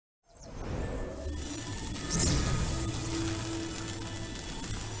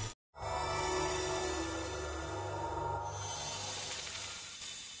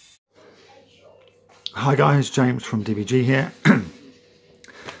Hi guys, James from DBG here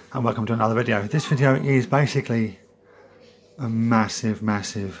and welcome to another video. This video is basically a massive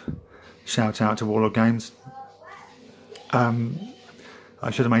shout out to Warlord Games. I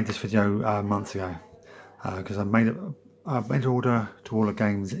should have made this video months ago because I made an order to Warlord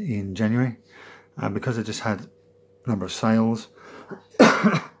Games in January, and because I just had a number of sales,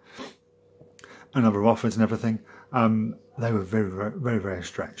 a number of offers and everything, they were very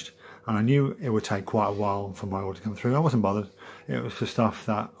stretched. And I knew it would take quite a while for my order to come through. I wasn't bothered. It was for stuff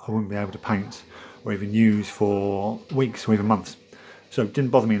that I wouldn't be able to paint or even use for weeks or even months. So it didn't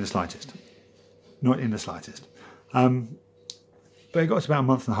bother me in the slightest. Not in the slightest. But it got to about a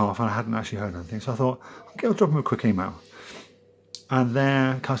month and a half and I hadn't actually heard anything. So I thought, okay, I'll drop them a quick email. And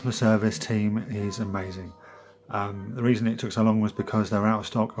their customer service team is amazing. The reason it took so long was because they were out of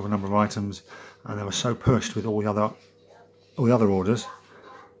stock of a number of items and they were so pushed with all the other orders.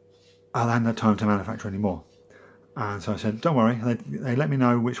 I hadn't had time to manufacture anymore, and so I said, don't worry. They let me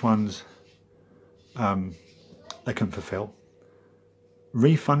know which ones they can fulfill,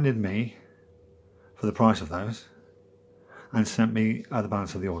 refunded me for the price of those, and sent me the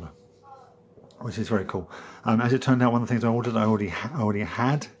balance of the order, which is very cool. As it turned out, one of the things I ordered I already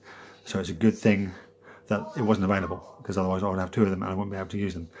had, so it's a good thing that it wasn't available, because otherwise I would have two of them and I wouldn't be able to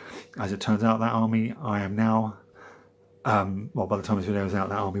use them. As it turns out, that army I am now well, by the time this video is out,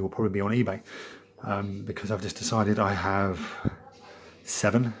 that army will probably be on eBay, because I've just decided I have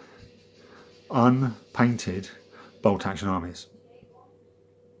 7 unpainted bolt action armies.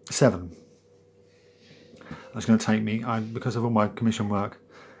 7. That's going to take me, because of all my commission work,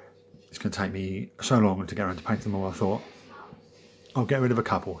 it's going to take me so long to get around to paint them all. I thought I'll get rid of a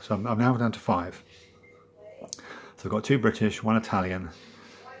couple, so I'm now down to 5. So I've got 2 British, 1 Italian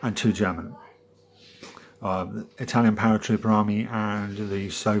and 2 German. The Italian paratrooper army and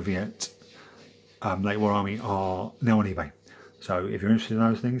the Soviet late war army are now on eBay. So if you're interested in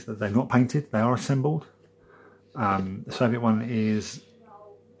those things, that they're not painted, they are assembled. The Soviet one is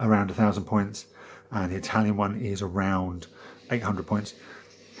around 1,000 points and the Italian one is around 800 points.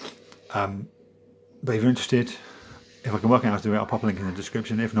 But if you're interested, if I can work out how to do it, I'll pop a link in the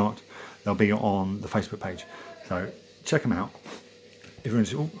description. If not, they'll be on the Facebook page. So check them out. If you're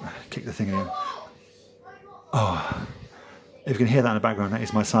interested, kick the thing in. Oh, if you can hear that in the background, that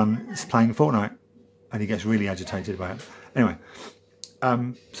is my son playing Fortnite, and he gets really agitated about it. Anyway,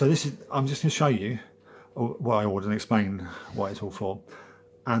 so this is, I'm just going to show you what I ordered and explain what it's all for,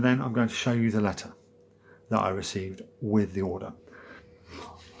 and then I'm going to show you the letter that I received with the order,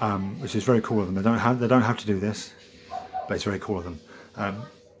 which is very cool of them. They don't have to do this, but it's very cool of them.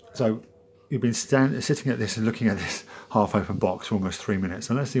 So you've been sitting at this and looking at this half-open box for almost 3 minutes,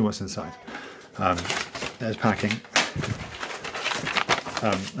 so let's see what's inside. There's packing.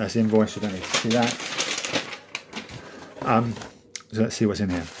 There's the invoice, you don't need to see that. So let's see what's in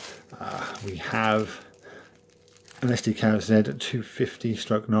here. We have an SDKZ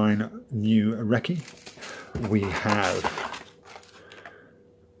 250/9 new recce. We have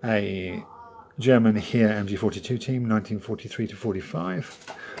a German here MG42 team 1943 to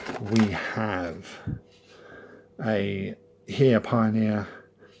 45. We have a here Pioneer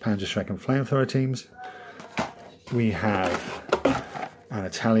Panzerschreck and Flamethrower teams. We have an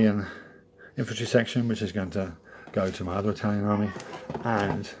Italian infantry section, which is going to go to my other Italian army,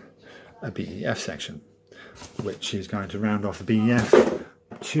 and a BEF section, which is going to round off the BEF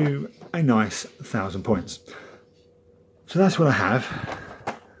to a nice 1,000 points. So that's what I have.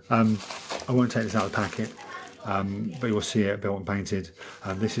 I won't take this out of the packet, but you'll see it built and painted.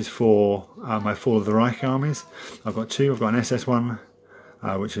 This is for my Fall of the Reich armies. I've got 2. I've got an SS1,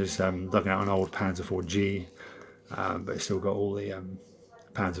 which is dug out an old Panzer IV-G, but it's still got all the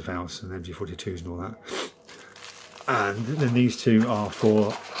Panzerfaust and MG42s and all that. And then these 2 are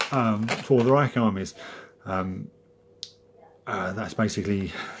for the Reich armies. That's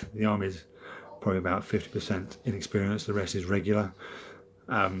basically, the army's probably about 50% inexperienced, the rest is regular.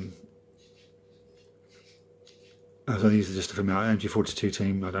 So these are just a familiar MG42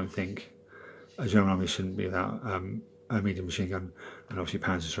 team. I don't think a German army shouldn't be without a medium machine gun, and obviously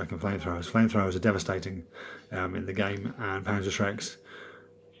Panzerschreck and Flamethrowers. Flamethrowers are devastating in the game, and Panzerschrecks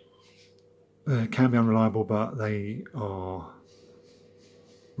can be unreliable, but they are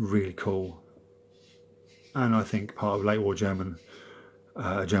really cool. And I think part of late war German,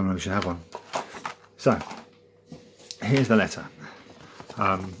 German army should have one. So here's the letter.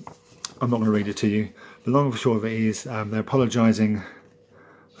 I'm not going to read it to you. The long and short of it is they're apologising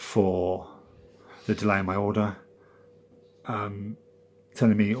for the delay in my order,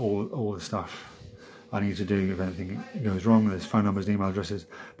 telling me all the stuff I need to do if anything goes wrong. There's phone numbers and email addresses,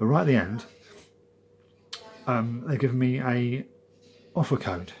 but right at the end they've given me a offer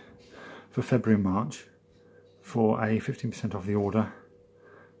code for February and March for a 15% off the order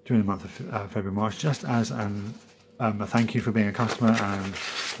during the month of February and March, just as a thank you for being a customer and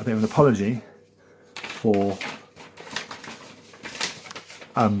a bit of an apology for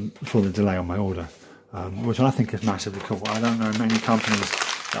the delay on my order, which I think is massively cool. I don't know many companies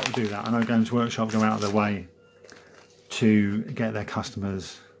that will do that. I know Games Workshop go out of their way to get their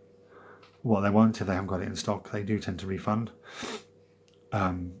customers what they want. If they haven't got it in stock, they do tend to refund.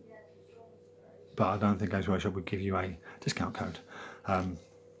 But I don't think Games Workshop would give you a discount code.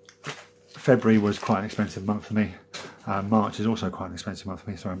 February was quite an expensive month for me. March is also quite an expensive month for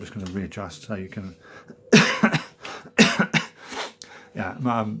me. Sorry, I'm just going to readjust so you can...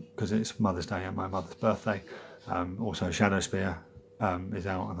 Yeah, because it's Mother's Day and my mother's birthday. Also Shadow Spear is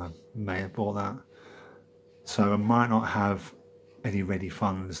out and I may have bought that. So I might not have any ready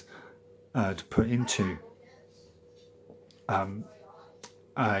funds to put into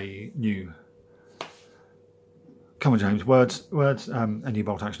a new... Come on, James. Words. A new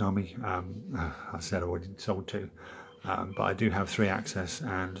bolt action army. I said I already sold 2, but I do have 3 access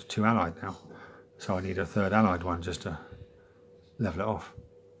and 2 allied now, so I need a 3rd allied one just to level it off.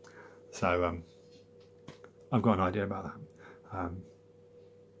 So I've got an idea about that.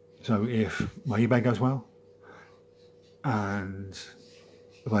 So if my eBay goes well, and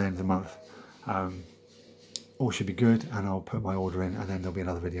by the end of the month, all should be good, and I'll put my order in, and then there'll be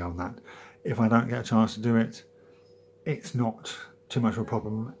another video on that. If I don't get a chance to do it, it's not too much of a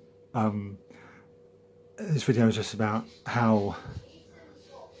problem. This video is just about how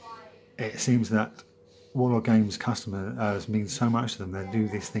it seems that Warlord Games customers mean so much to them. They do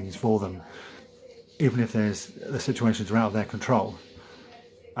these things for them, even if the situations are out of their control.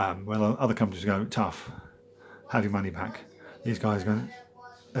 Well, other companies go, tough, have your money back. These guys have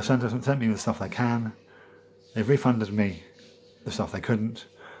sent me the stuff they can. They've refunded me the stuff they couldn't.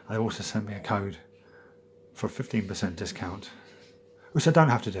 They also sent me a code for a 15% discount, which I don't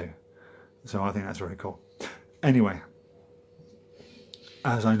have to do. So I think that's very cool. Anyway,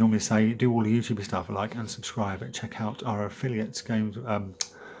 as I normally say, do all the YouTube stuff, like and subscribe. Check out our affiliates games,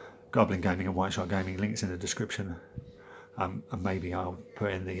 Goblin Gaming and White Shark Gaming, links in the description. And maybe I'll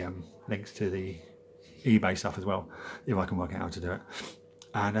put in the links to the eBay stuff as well, if I can work out how to do it.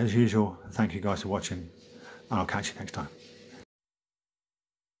 And as usual, thank you guys for watching, and I'll catch you next time.